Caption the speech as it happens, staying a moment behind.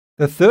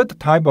The third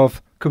type of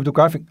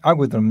cryptographic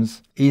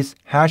algorithms is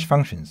hash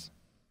functions.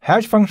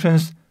 Hash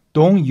functions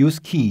don't use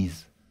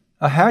keys.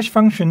 A hash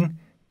function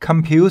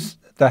computes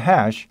the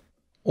hash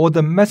or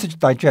the message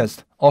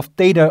digest of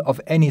data of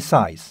any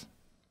size.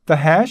 The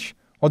hash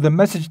or the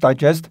message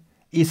digest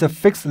is a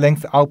fixed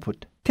length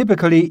output,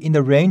 typically in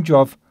the range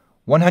of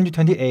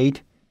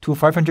 128 to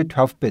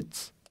 512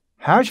 bits.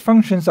 Hash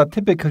functions are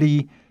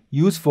typically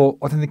used for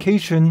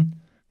authentication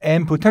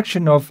and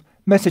protection of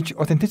message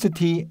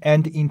authenticity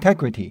and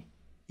integrity.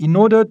 In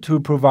order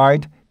to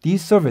provide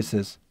these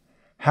services,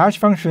 hash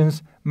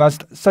functions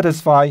must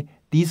satisfy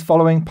these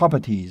following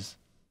properties.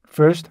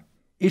 First,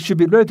 it should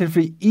be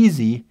relatively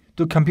easy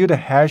to compute the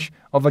hash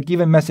of a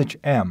given message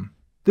M.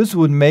 This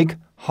would make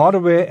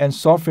hardware and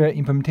software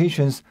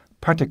implementations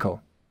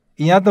practical.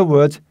 In other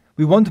words,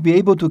 we want to be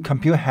able to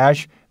compute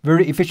hash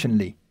very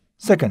efficiently.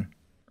 Second,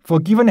 for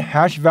a given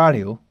hash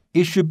value,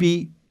 it should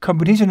be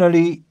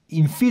computationally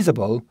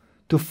infeasible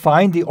to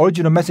find the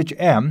original message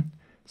M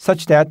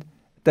such that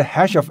the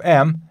hash of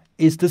M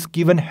is this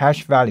given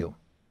hash value.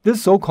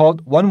 This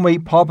so-called one-way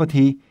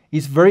property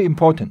is very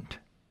important.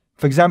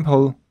 For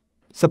example,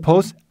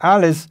 suppose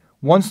Alice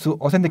wants to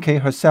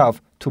authenticate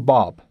herself to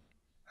Bob.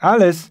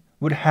 Alice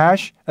would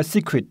hash a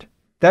secret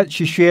that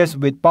she shares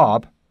with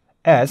Bob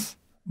S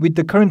with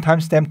the current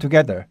timestamp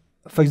together.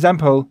 For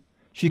example,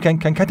 she can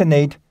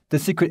concatenate the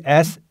secret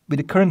S with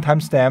the current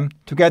timestamp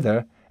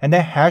together and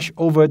then hash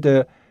over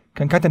the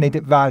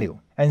concatenated value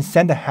and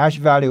send the hash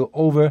value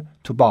over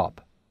to Bob.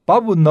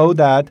 Bob would know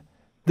that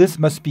this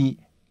must be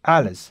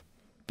Alice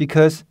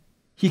because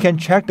he can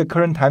check the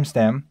current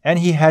timestamp and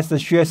he has the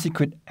shared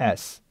secret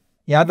S.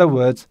 In other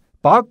words,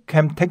 Bob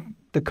can take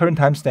the current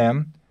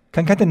timestamp,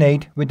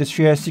 concatenate with the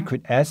shared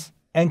secret S,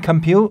 and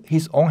compute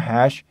his own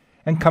hash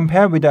and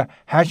compare with the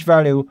hash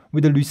value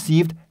with the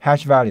received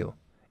hash value.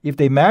 If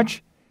they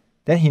match,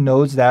 then he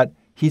knows that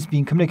he's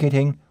been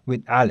communicating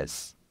with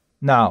Alice.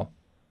 Now,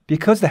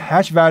 because the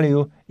hash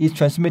value is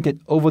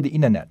transmitted over the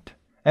internet,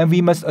 and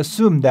we must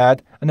assume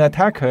that an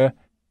attacker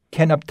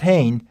can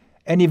obtain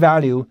any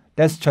value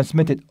that's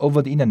transmitted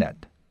over the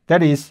internet.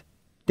 That is,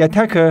 the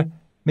attacker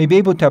may be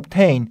able to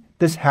obtain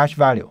this hash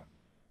value.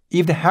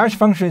 If the hash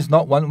function is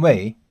not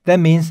one-way, that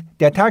means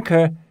the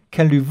attacker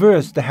can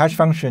reverse the hash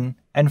function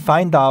and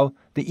find out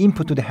the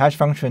input to the hash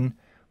function,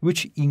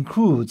 which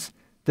includes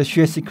the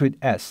shared secret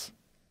S.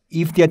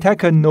 If the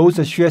attacker knows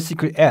the shared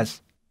secret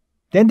S,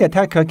 then the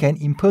attacker can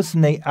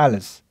impersonate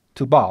Alice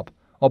to Bob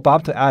or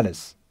Bob to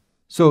Alice.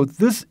 So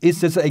this is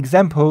just an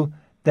example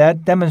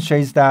that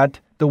demonstrates that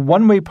the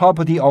one-way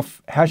property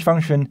of hash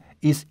function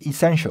is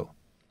essential.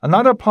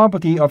 Another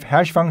property of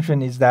hash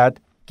function is that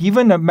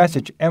given a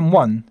message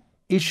M1,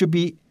 it should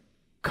be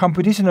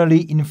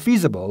computationally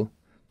infeasible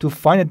to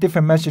find a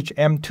different message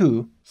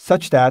M2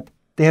 such that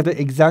they have the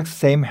exact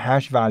same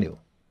hash value.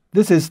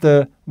 This is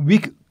the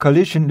weak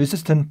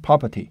collision-resistant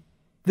property.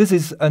 This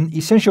is an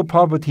essential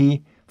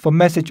property for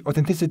message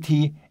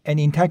authenticity and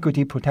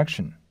integrity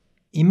protection.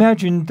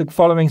 Imagine the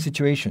following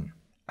situation.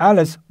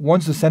 Alice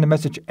wants to send a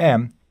message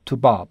M to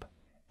Bob,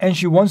 and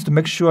she wants to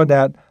make sure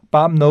that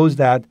Bob knows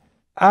that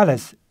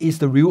Alice is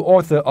the real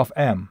author of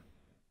M.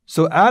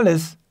 So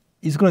Alice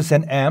is going to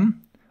send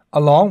M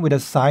along with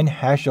a signed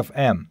hash of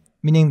M,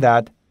 meaning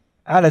that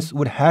Alice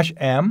would hash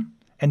M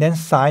and then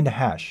sign the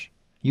hash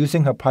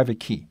using her private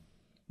key.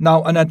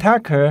 Now, an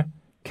attacker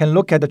can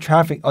look at the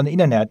traffic on the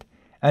internet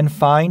and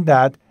find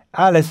that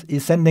Alice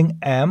is sending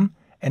M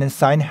and a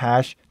signed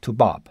hash to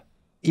Bob.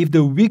 If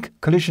the weak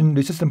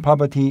collision-resistant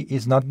property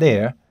is not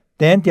there,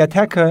 then the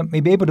attacker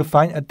may be able to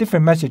find a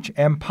different message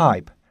M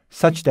pipe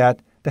such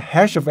that the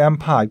hash of M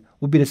pipe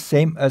would be the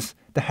same as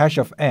the hash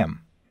of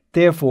M.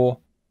 Therefore,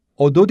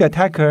 although the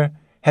attacker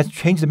has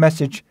changed the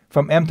message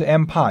from M to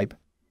M pipe,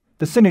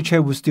 the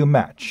signature will still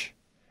match.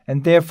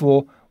 And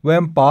therefore,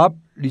 when Bob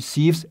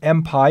receives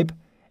M pipe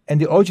and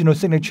the original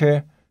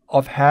signature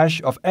of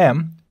hash of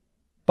M,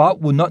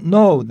 Bob will not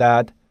know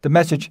that the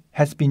message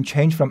has been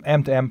changed from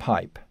M to M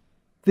pipe.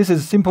 This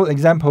is a simple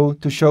example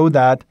to show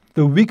that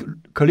the weak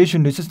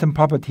collision-resistant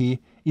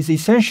property is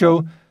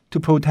essential to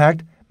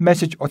protect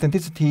message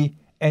authenticity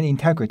and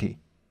integrity.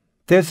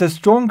 There's a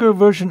stronger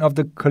version of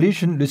the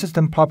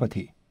collision-resistant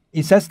property.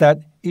 It says that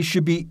it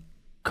should be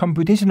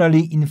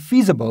computationally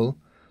infeasible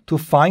to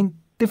find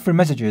different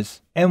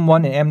messages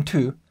M1 and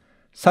M2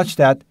 such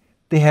that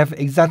they have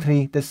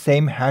exactly the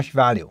same hash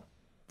value.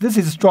 This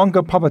is a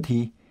stronger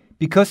property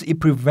because it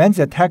prevents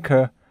the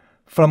attacker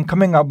from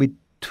coming up with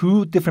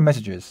two different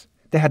messages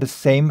that have the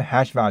same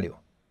hash value.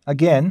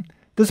 Again,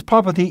 this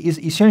property is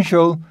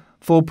essential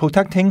for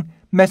protecting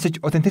message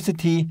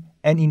authenticity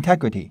and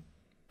integrity.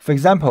 For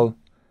example,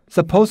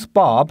 suppose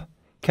Bob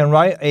can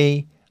write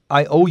a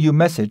 "I owe you"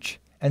 message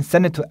and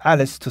send it to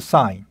Alice to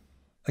sign.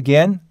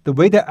 Again, the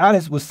way that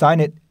Alice would sign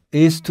it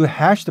is to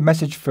hash the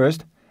message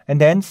first and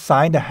then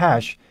sign the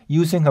hash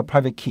using her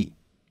private key.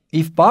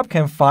 If Bob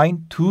can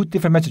find two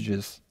different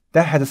messages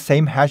that have the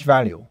same hash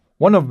value,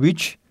 one of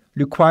which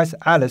requires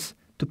Alice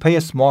to pay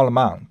a small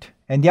amount,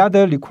 and the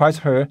other requires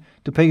her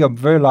to pay a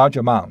very large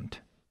amount,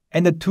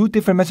 and the two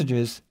different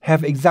messages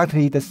have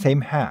exactly the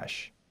same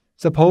hash.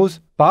 Suppose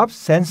Bob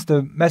sends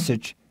the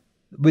message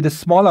with a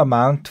smaller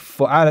amount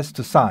for Alice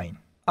to sign.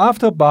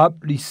 After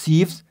Bob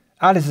receives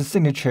Alice's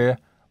signature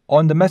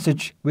on the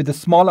message with the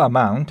smaller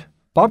amount,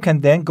 Bob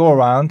can then go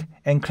around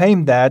and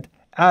claim that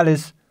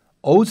Alice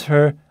owes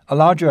her a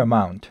larger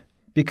amount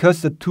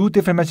because the two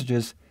different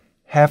messages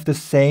have the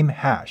same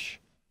hash,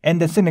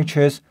 and the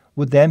signatures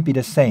would then be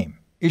the same.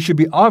 It should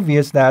be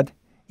obvious that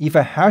if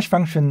a hash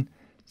function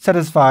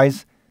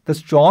satisfies the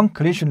strong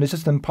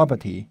collision-resistant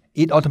property,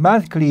 it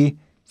automatically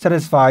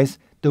satisfies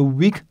the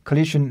weak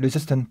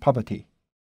collision-resistant property.